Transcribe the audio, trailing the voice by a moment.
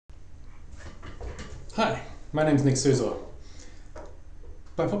Hi, my name is Nick Souza.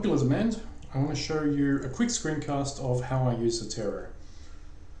 By popular demand, I want to show you a quick screencast of how I use Zotero.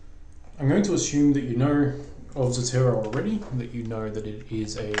 I'm going to assume that you know of Zotero already, that you know that it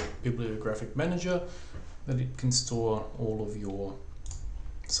is a bibliographic manager, that it can store all of your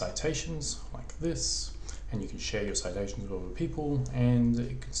citations like this, and you can share your citations with other people, and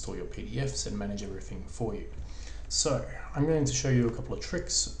it can store your PDFs and manage everything for you. So I'm going to show you a couple of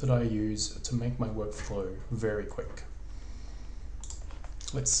tricks that I use to make my workflow very quick.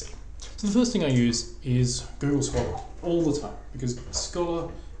 Let's see. So the first thing I use is Google Scholar all the time, because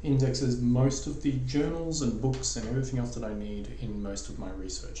Scholar indexes most of the journals and books and everything else that I need in most of my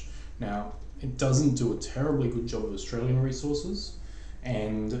research. Now, it doesn't do a terribly good job of Australian resources,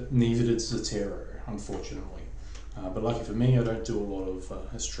 and neither does Zotero, unfortunately. But lucky for me, I don't do a lot of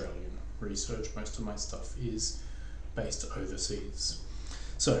Australian research. Most of my stuff is based overseas.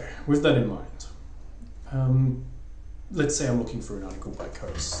 So, with that in mind, let's say I'm looking for an article by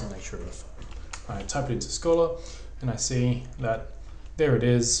Coase, the nature of the phone. I type it into Scholar, and I see that there it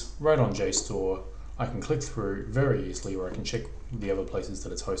is, right on JSTOR. I can click through very easily, or I can check the other places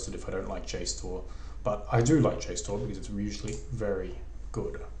that it's hosted if I don't like JSTOR. But I do like JSTOR because it's usually very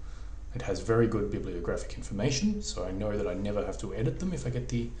good. It has very good bibliographic information, so I know that I never have to edit them if I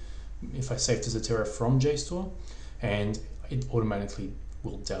save to Zotero from JSTOR, and it automatically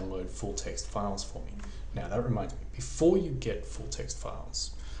will download full text files for me. Now that reminds me, before you get full text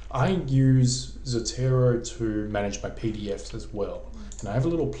files, I use Zotero to manage my PDFs as well. And I have a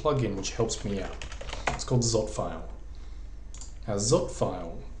little plugin which helps me out. It's called Zotfile. Now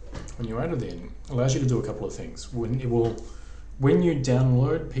Zotfile, when you add it in, allows you to do a couple of things. When you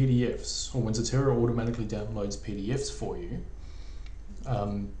download PDFs, or when Zotero automatically downloads PDFs for you,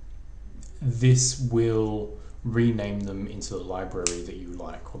 this will rename them into the library that you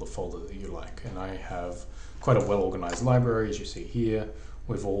like, or the folder that you like. And I have quite a well-organized library, as you see here,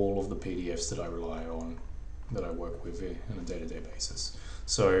 with all of the PDFs that I rely on, that I work with on a day-to-day basis.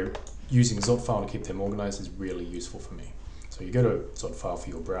 So using Zotfile to keep them organized is really useful for me. So you go to Zotfile for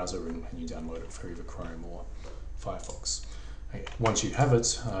your browser and you download it for either Chrome or Firefox. Okay. Once you have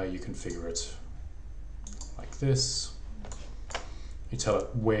it, you configure it like this. You tell it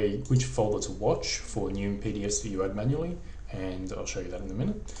which folder to watch for new PDFs that you add manually, and I'll show you that in a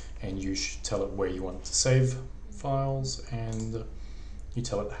minute. And you should tell it where you want to save files, and you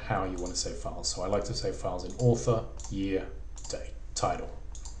tell it how you want to save files. So I like to save files in author, year, date, title.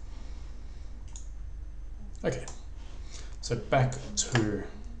 Okay, so back to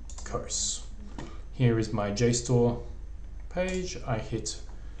Coase. Here is my JSTOR page. I hit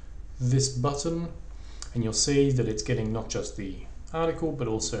this button, and you'll see that it's getting not just the article, but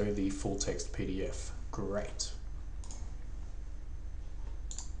also the full text PDF. Great.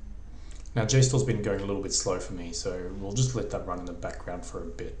 Now JSTOR's been going a little bit slow for me, so we'll just let that run in the background for a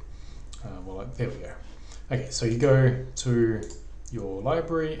bit. There we go. Okay, so you go to your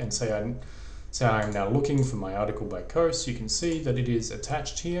library and say I'm now looking for my article by Coase. You can see that it is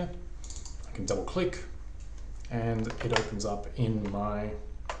attached here. I can double click and it opens up in my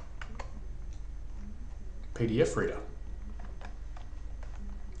PDF reader.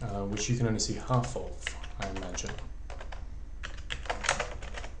 Which you can only see half of, I imagine.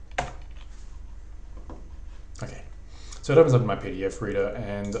 Okay, so it opens up in my PDF reader,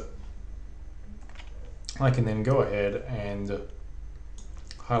 and I can then go ahead and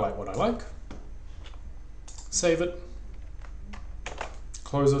highlight what I like, save it,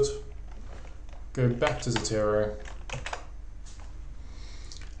 close it, go back to Zotero,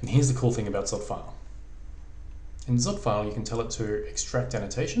 and here's the cool thing about Zotfile. In Zotfile, you can tell it to extract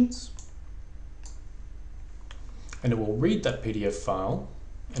annotations, and it will read that PDF file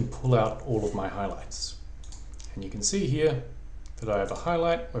and pull out all of my highlights. And you can see here that I have a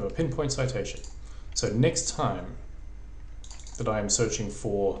highlight with a pinpoint citation. So next time that I am searching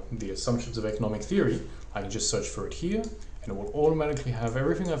for the assumptions of economic theory, I can just search for it here, and it will automatically have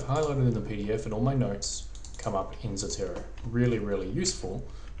everything I've highlighted in the PDF and all my notes come up in Zotero. Really, really useful,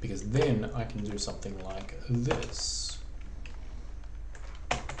 because then I can do something like this.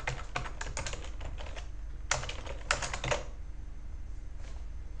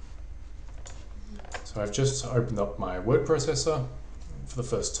 So I've just opened up my word processor for the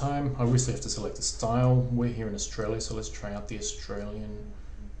first time. I obviously have to select a style. We're here in Australia, so let's try out the Australian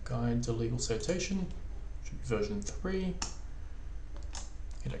Guide to Legal Citation. Should be version 3.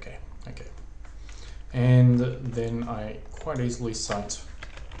 Hit OK. Okay. And then I quite easily cite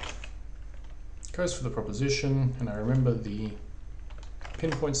Coase for the proposition, and I remember the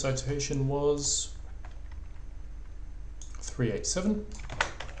pinpoint citation was 387.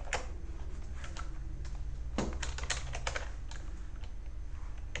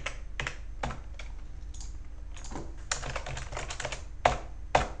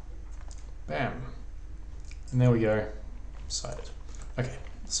 And there we go, cited. Okay,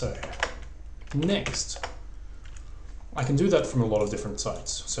 so next, I can do that from a lot of different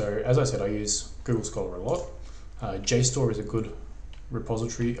sites. So as I said, I use Google Scholar a lot. JSTOR is a good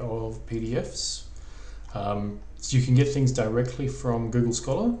repository of PDFs. So you can get things directly from Google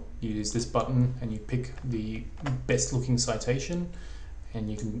Scholar. You use this button and you pick the best looking citation and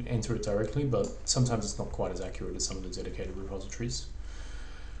you can enter it directly, but sometimes it's not quite as accurate as some of the dedicated repositories.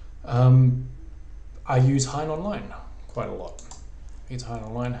 I use Hein Online quite a lot. Because Hein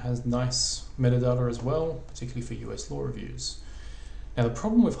Online has nice metadata as well, particularly for US law reviews. Now the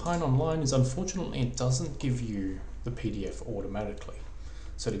problem with Hein Online is unfortunately it doesn't give you the PDF automatically.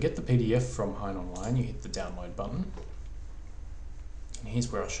 So to get the PDF from Hein Online, you hit the download button. And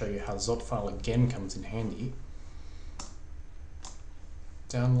here's where I'll show you how Zotfile again comes in handy.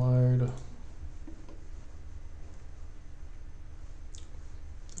 Download.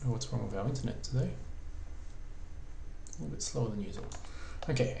 Don't know what's wrong with our internet today. A little bit slower than usual.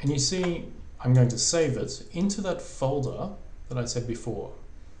 Okay, and you see I'm going to save it into that folder that I said before,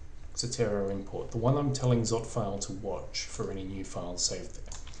 Zotero import, the one I'm telling Zotfile to watch for any new files saved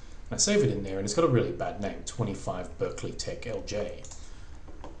there. And I save it in there and it's got a really bad name, 25 Berkeley Tech LJ.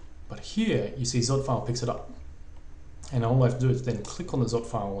 But here you see Zotfile picks it up. And all I have to do is then click on the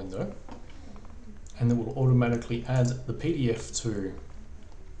Zotfile window and it will automatically add the PDF to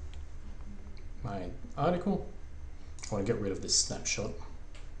my article. I want to get rid of this snapshot.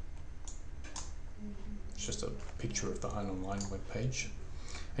 It's just a picture of the Hein Online webpage.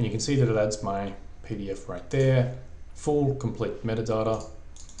 And you can see that it adds my PDF right there, full complete metadata.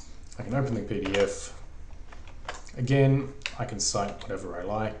 I can open the PDF. Again, I can cite whatever I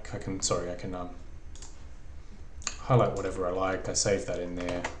like. I can highlight whatever I like. I save that in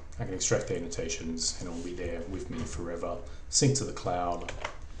there. I can extract the annotations and it will be there with me forever. Sync to the cloud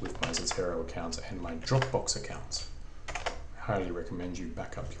with my Zotero account and my Dropbox account. I highly recommend you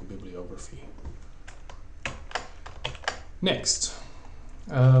back up your bibliography. Next,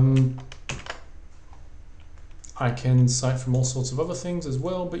 I can cite from all sorts of other things as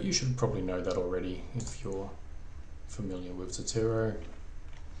well, but you should probably know that already if you're familiar with Zotero.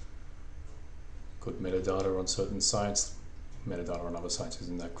 Good metadata on certain sites. Metadata on other sites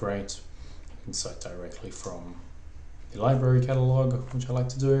isn't that great. You can cite directly from the library catalog, which I like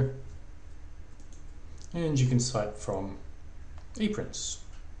to do. And you can cite from ePrints.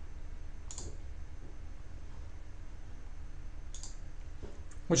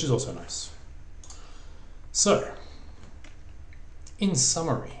 Which is also nice. So, in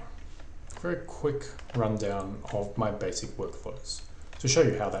summary, a very quick rundown of my basic workflows to show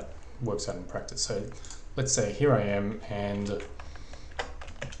you how that works out in practice. So let's say here I am and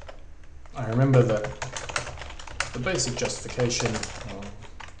I remember that the basic justification,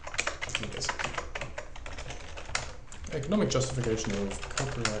 economic justification of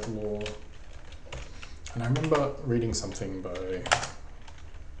copyright law, and I remember reading something by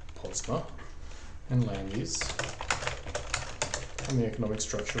Posner and Landis on the economic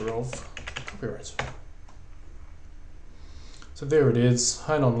structure of copyright. So there it is,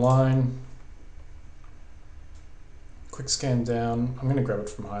 Hein Online. Quick scan down. I'm going to grab it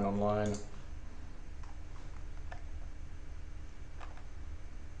from Hein Online.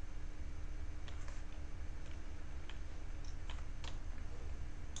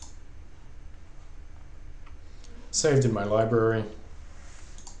 Saved in my library.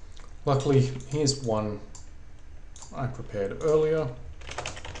 Luckily, here's one I prepared earlier.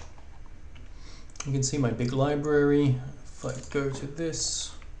 You can see my big library. If I go to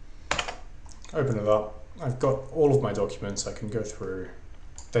this, open it up, I've got all of my documents I can go through.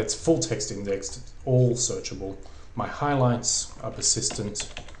 That's full text indexed, all searchable. My highlights are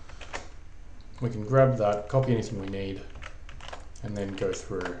persistent. We can grab that, copy anything we need, and then go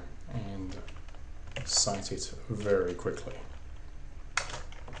through and cite it very quickly.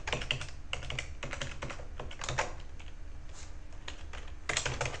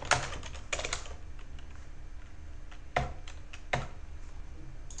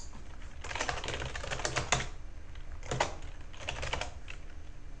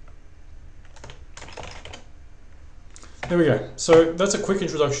 There we go. So that's a quick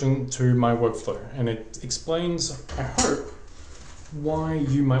introduction to my workflow, and it explains, I hope, why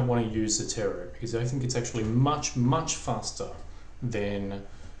you might want to use Zotero, because I think it's actually much faster than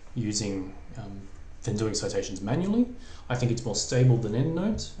using than doing citations manually. I think it's more stable than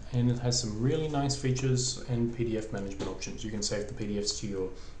EndNote, and it has some really nice features and PDF management options. You can save the PDFs to your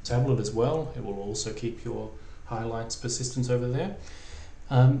tablet as well. It will also keep your highlights persistent over there.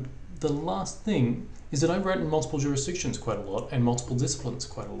 The last thing is that I write in multiple jurisdictions quite a lot and multiple disciplines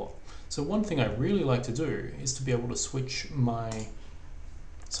quite a lot. So one thing I really like to do is to be able to switch my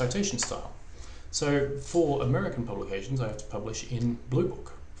citation style. So for American publications, I have to publish in Blue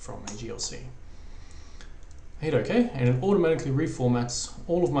Book from AGLC. Hit OK, and it automatically reformats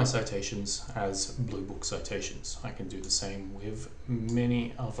all of my citations as Blue Book citations. I can do the same with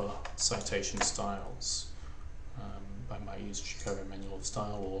many other citation styles. I might use Chicago Manual of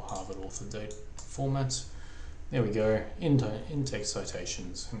Style or Harvard Author Date format. There we go, in-text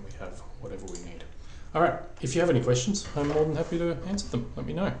citations, and we have whatever we need. All right, if you have any questions, I'm more than happy to answer them. Let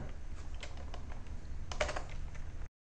me know.